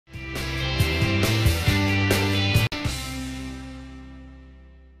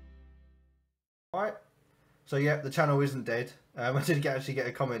Right, so yeah, the channel isn't dead. I did actually get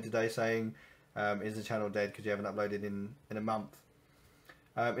a comment today saying, is the channel dead because you haven't uploaded in a month?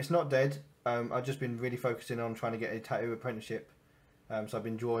 It's not dead. I've just been really focusing on trying to get a tattoo apprenticeship. So I've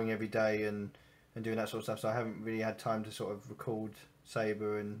been drawing every day and doing that sort of stuff, so I haven't really had time to sort of record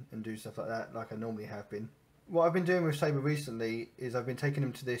Saber and do stuff like that like I normally have been. What I've been doing with Saber recently is I've been taking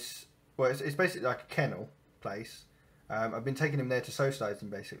him to this, well, it's basically like a kennel place. I've been taking him there to socialise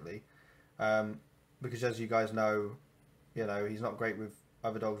him basically, because as you guys know, he's not great with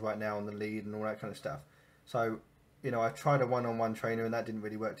other dogs right now on the lead and all that kind of stuff. So, I tried a one-on-one trainer and that didn't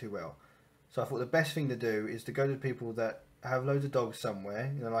really work too well. So I thought the best thing to do is to go to people that have loads of dogs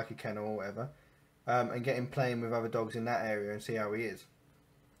somewhere, like a kennel or whatever, and get him playing with other dogs in that area and see how he is.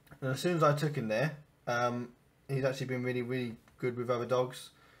 And as soon as I took him there, he's actually been really, really good with other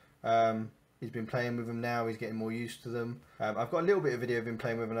dogs. He's been playing with them now, he's getting more used to them. I've got a little bit of video of him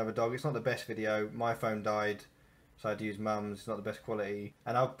playing with another dog. It's not the best video, my phone died, so I had to use Mum's. It's not the best quality.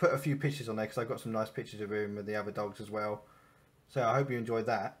 And I'll put a few pictures on there because I've got some nice pictures of him with the other dogs as well. So I hope you enjoyed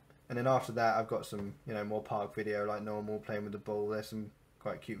that. And then after that I've got some, more park video like normal, playing with the ball. There's some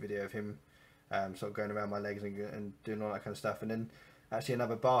quite cute video of him sort of going around my legs and doing all that kind of stuff. And then actually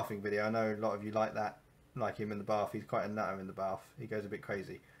another bathing video. I know a lot of you like that, like him in the bath. He's quite a nutter in the bath. He goes a bit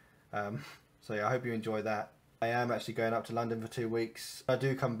crazy. So yeah, I hope you enjoy that. I am actually going up to London for 2 weeks. When I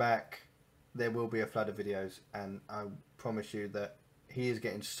do come back, there will be a flood of videos, and I promise you that he is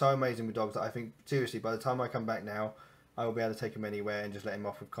getting so amazing with dogs that I think, seriously, by the time I come back now, I will be able to take him anywhere and just let him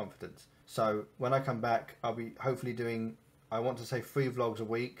off with confidence. So when I come back, I'll be hopefully doing, I want to say 3 vlogs a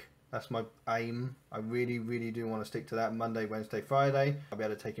week. That's my aim. I really, really do want to stick to that. Monday, Wednesday, Friday. I'll be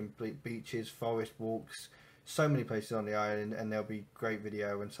able to take him beaches, forest walks, so many places on the island, and there'll be great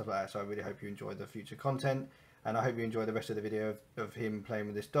video and stuff like that. So I really hope you enjoy the future content, and I hope you enjoy the rest of the video of him playing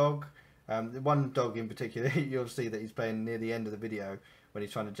with this dog. The one dog in particular, you'll see that he's playing near the end of the video when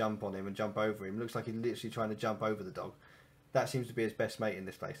he's trying to jump on him and jump over him. Looks like he's literally trying to jump over the dog. That seems to be his best mate in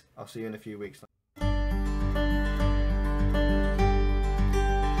this place. I'll see you in a few weeks.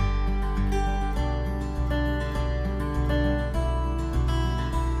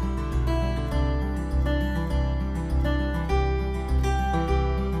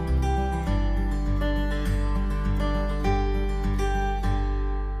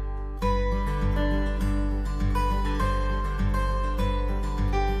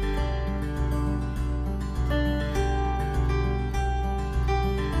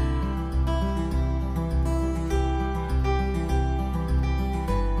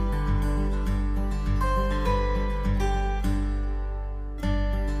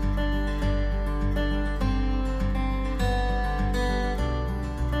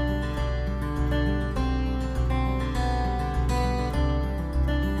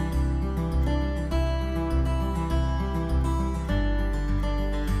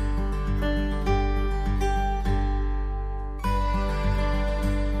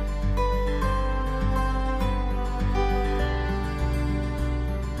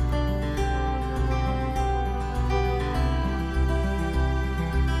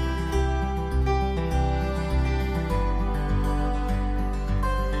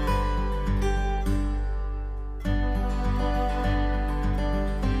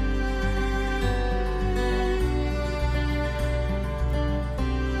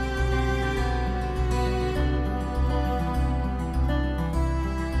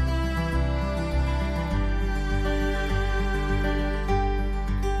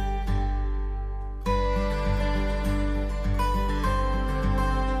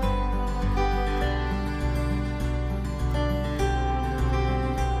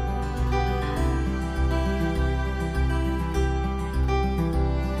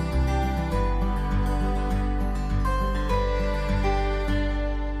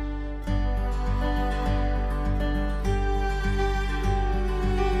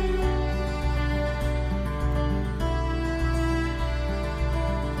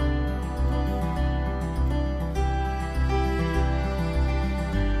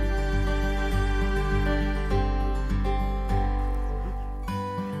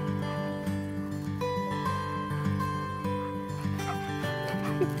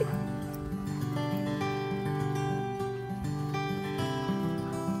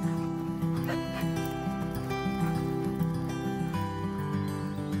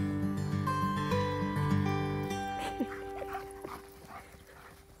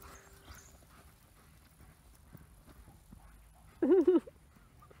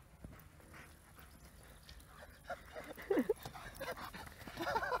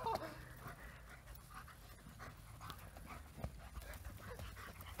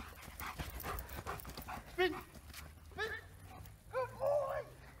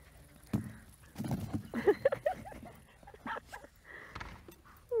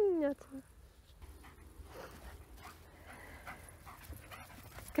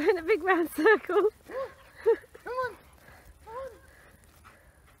 Go in a big round circle. Come on. Come on.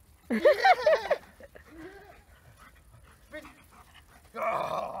 Yeah.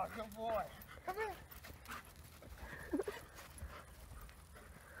 Oh, good boy. Come here.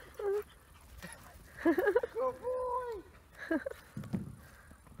 Good boy.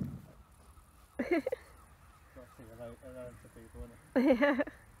 Yeah.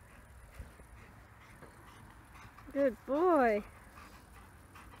 Good boy.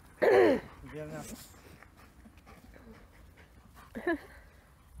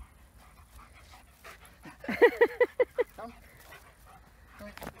 Come.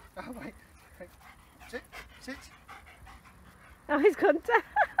 Oh, wait. Sit. Sit. Oh, he's gone down.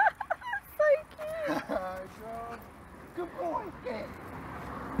 So cute. Good boy. Get.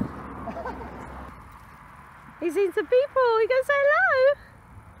 He's seen some people. He goes say hello.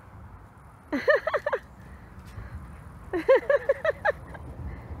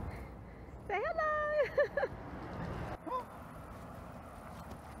 Say hello.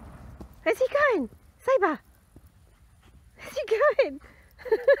 Where's he going? Saber. Where's he going?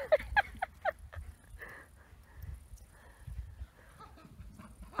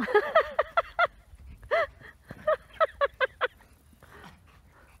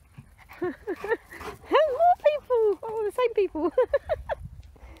 More people! Oh, the same people.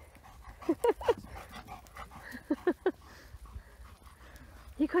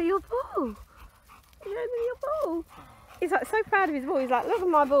 You got your ball. You showed me your ball. He's like so proud of his ball. He's like, look at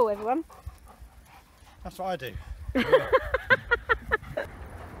my ball, everyone. That's what I do.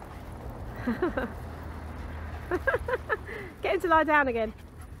 Get him to lie down again.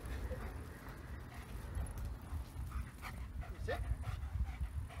 Sit.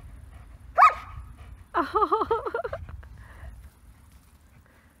 Oh.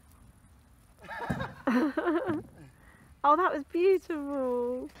 Oh, that was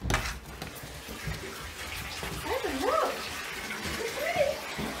beautiful. Saber, look. It's ready.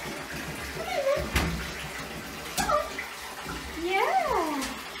 Come on. Yeah.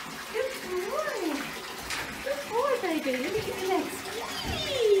 Good boy. Good boy, baby. Let me get your legs.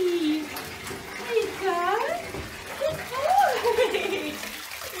 Whee! There you go. Good boy.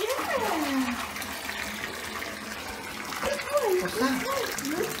 Yeah. Good boy. What's that?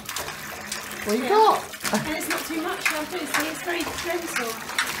 Good. What you got? And it's not too much, I'll do. See, it's very gentle.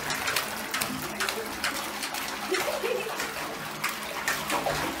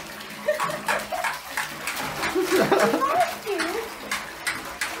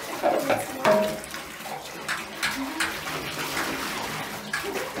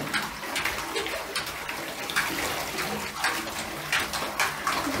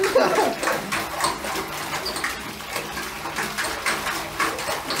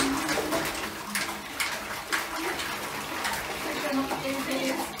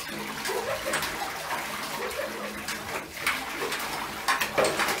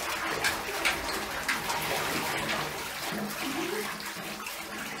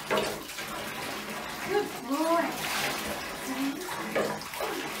 Good boy.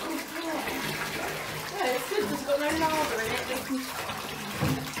 Yeah, it's good. It's got no lava in it.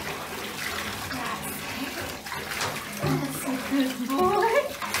 That's a good boy.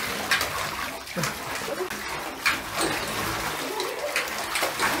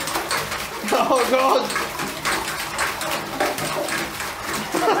 Oh God!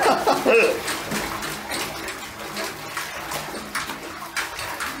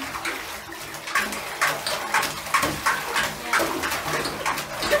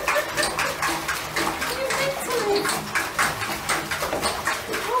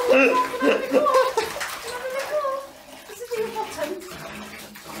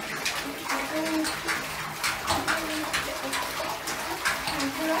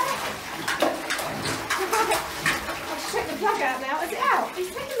 Check the plug out now. Is it out? He's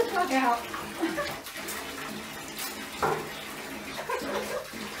taking the plug out.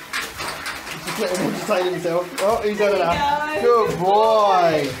 Just let him entertain himself. Oh, he's done There enough. you go. Good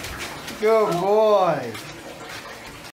boy. Good boy.